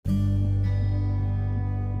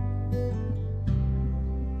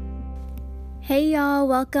Hey y'all,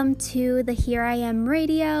 welcome to the Here I Am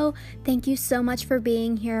Radio. Thank you so much for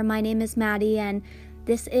being here. My name is Maddie and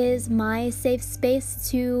this is my safe space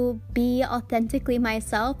to be authentically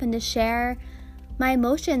myself and to share my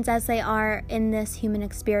emotions as they are in this human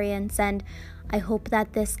experience. And I hope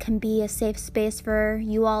that this can be a safe space for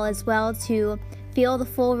you all as well to feel the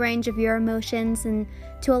full range of your emotions and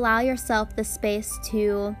to allow yourself the space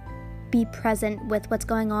to be present with what's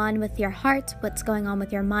going on with your heart, what's going on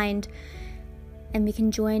with your mind. And we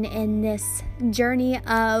can join in this journey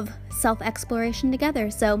of self-exploration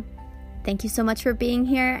together. So thank you so much for being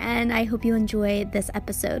here, and I hope you enjoy this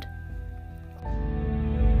episode.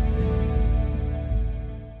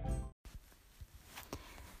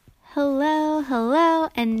 Hello,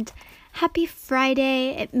 and happy Friday.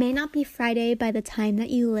 It may not be Friday by the time that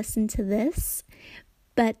you listen to this,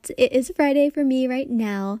 but it is Friday for me right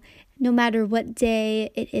now. No matter what day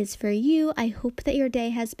it is for you, I hope that your day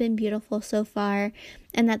has been beautiful so far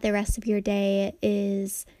and that the rest of your day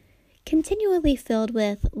is continually filled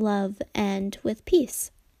with love and with peace.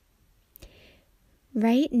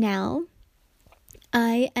 Right now,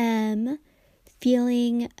 I am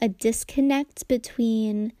feeling a disconnect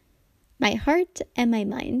between my heart and my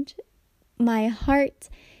mind. My heart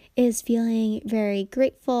is feeling very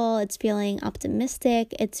grateful, it's feeling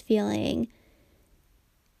optimistic, it's feeling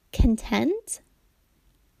content,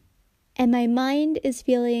 and my mind is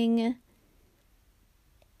feeling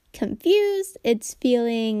confused, it's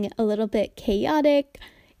feeling a little bit chaotic,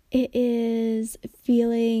 it is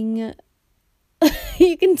feeling,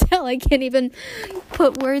 you can tell I can't even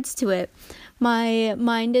put words to it. My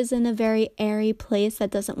mind is in a very airy place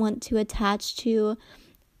that doesn't want to attach to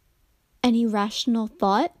any rational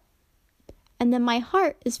thought, and then my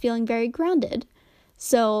heart is feeling very grounded.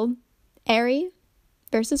 So airy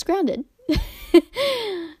versus grounded.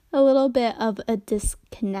 A little bit of a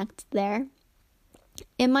disconnect there.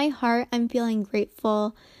 In my heart, I'm feeling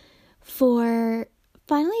grateful for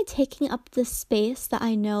finally taking up the space that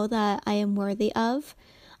I know that I am worthy of.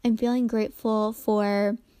 I'm feeling grateful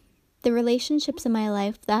for the relationships in my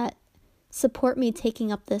life that support me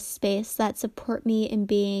taking up this space, that support me in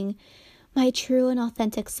being my true and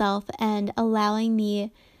authentic self and allowing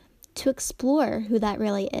me to explore who that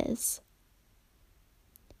really is.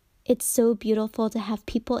 It's so beautiful to have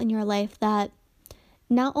people in your life that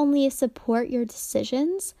not only support your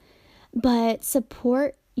decisions, but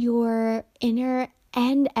support your inner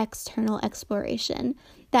and external exploration.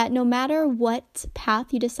 That no matter what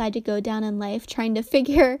path you decide to go down in life, trying to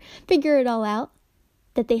figure it all out,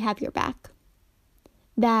 that they have your back.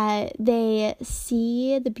 That they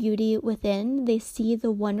see the beauty within, they see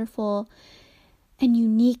the wonderful and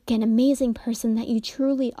unique and amazing person that you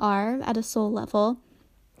truly are at a soul level.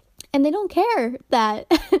 And they don't care that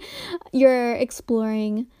you're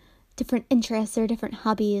exploring different interests or different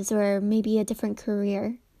hobbies or maybe a different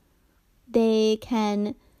career. They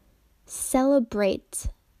can celebrate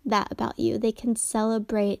that about you. They can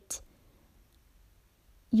celebrate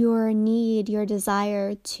your need, your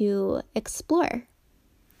desire to explore,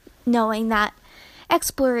 knowing that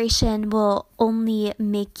exploration will only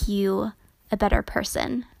make you a better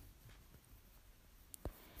person.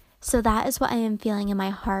 So that is what I am feeling in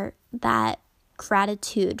my heart, that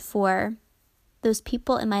gratitude for those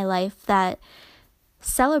people in my life that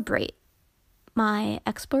celebrate my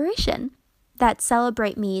exploration, that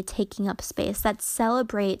celebrate me taking up space, that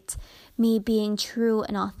celebrate me being true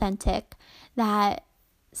and authentic, that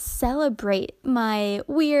celebrate my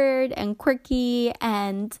weird and quirky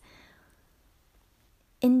and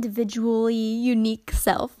individually unique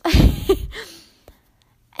self.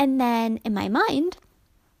 And then in my mind,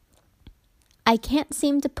 I can't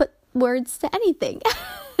seem to put words to anything.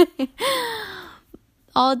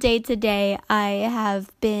 All day today, I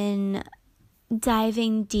have been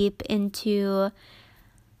diving deep into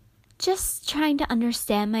just trying to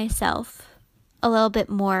understand myself a little bit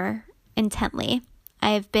more intently.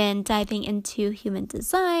 I've been diving into human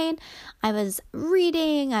design. I was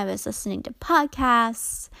reading, I was listening to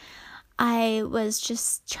podcasts. I was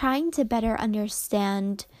just trying to better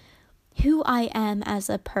understand who I am as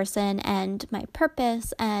a person and my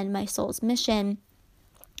purpose and my soul's mission.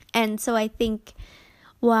 And so I think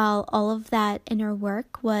while all of that inner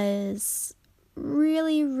work was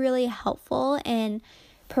really, really helpful in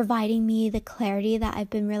providing me the clarity that I've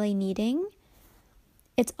been really needing,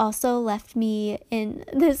 it's also left me in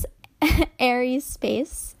this airy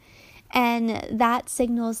space. And that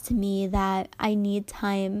signals to me that I need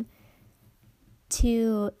time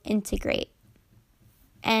to integrate.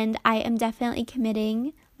 And I am definitely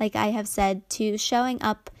committing, like I have said, to showing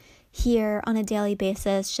up here on a daily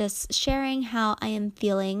basis, just sharing how I am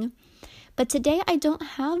feeling, But today I don't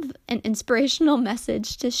have an inspirational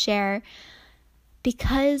message to share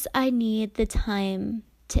because I need the time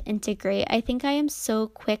to integrate. I think I am so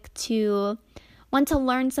quick to want to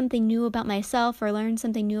learn something new about myself or learn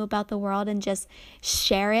something new about the world and just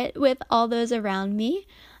share it with all those around me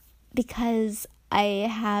because I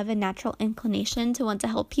have a natural inclination to want to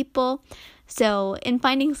help people. So in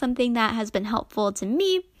finding something that has been helpful to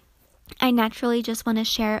me, I naturally just want to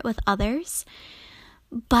share it with others.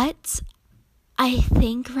 But I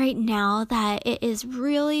think right now that it is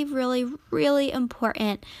really, really, really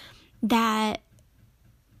important that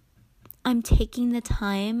I'm taking the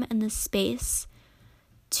time and the space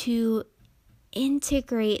to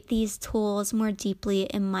integrate these tools more deeply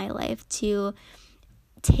in my life, to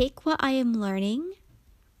take what I am learning,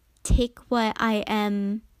 take what I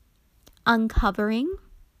am uncovering,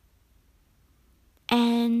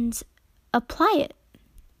 and apply it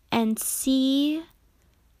and see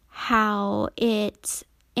how it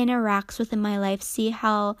interacts within my life, see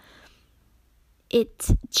how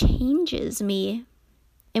it changes me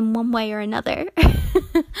in one way or another.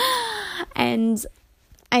 And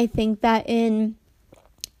I think that in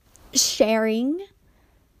sharing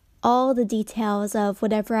all the details of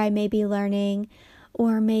whatever I may be learning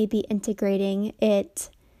or may be integrating, it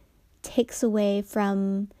takes away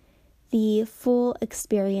from the full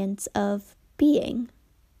experience of being.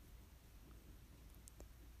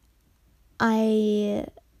 I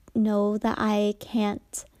know that I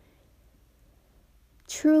can't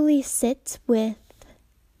truly sit with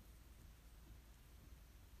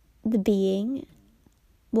the being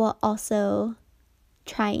while also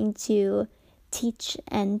trying to teach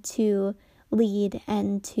and to lead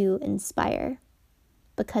and to inspire,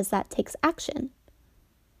 because that takes action.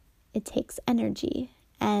 It takes energy,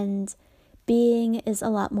 and being is a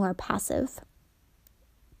lot more passive.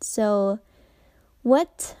 So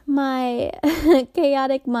what my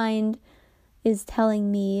chaotic mind is telling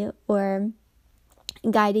me or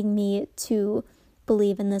guiding me to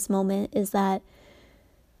believe in this moment is that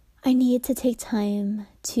I need to take time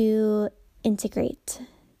to integrate,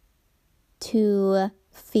 to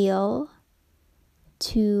feel,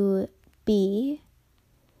 to be,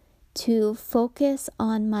 to focus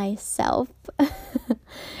on myself,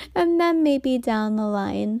 and then maybe down the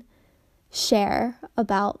line share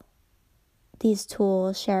about these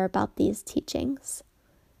tools, share about these teachings.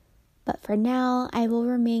 But for now, I will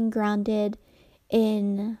remain grounded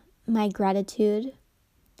in my gratitude.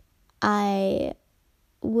 I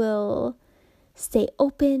will stay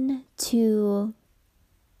open to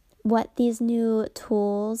what these new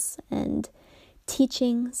tools and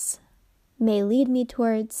teachings may lead me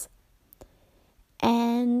towards.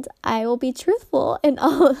 And I will be truthful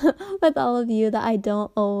with all of you that I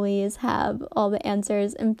don't always have all the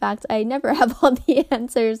answers. In fact, I never have all the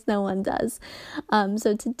answers. No one does.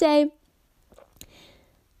 So today,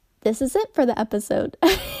 this is it for the episode.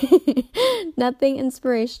 Nothing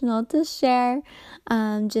inspirational to share.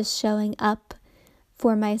 Just showing up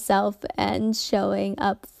for myself and showing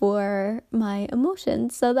up for my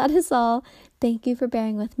emotions. So that is all. Thank you for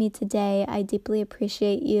bearing with me today. I deeply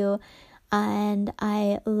appreciate you. And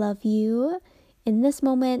I love you in this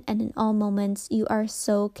moment and in all moments. You are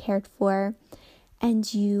so cared for,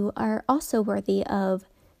 and you are also worthy of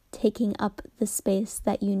taking up the space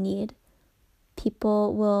that you need.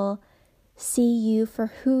 People will see you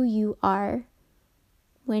for who you are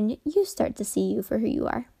when you start to see you for who you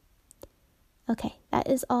are. Okay, that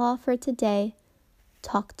is all for today.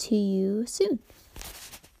 Talk to you soon.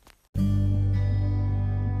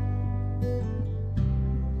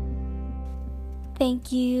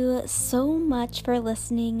 Thank you so much for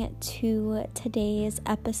listening to today's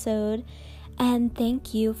episode, and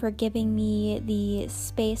thank you for giving me the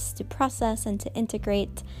space to process and to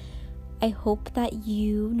integrate. I hope that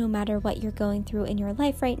you, no matter what you're going through in your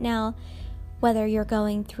life right now, whether you're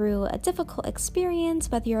going through a difficult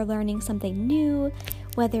experience, whether you're learning something new,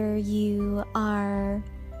 whether you are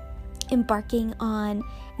embarking on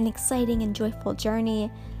an exciting and joyful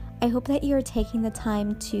journey, I hope that you're taking the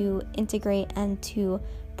time to integrate and to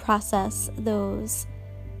process those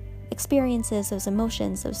experiences, those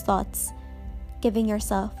emotions, those thoughts, giving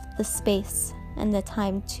yourself the space and the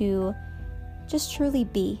time to just truly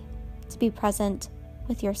be, to be present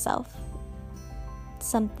with yourself. It's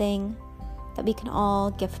something that we can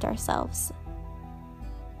all gift ourselves.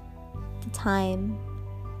 The time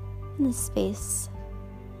and the space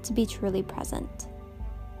to be truly present.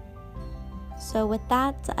 So with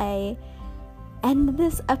that, I end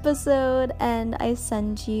this episode and I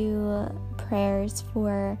send you prayers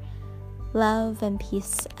for love and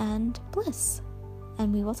peace and bliss.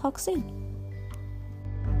 And we will talk soon.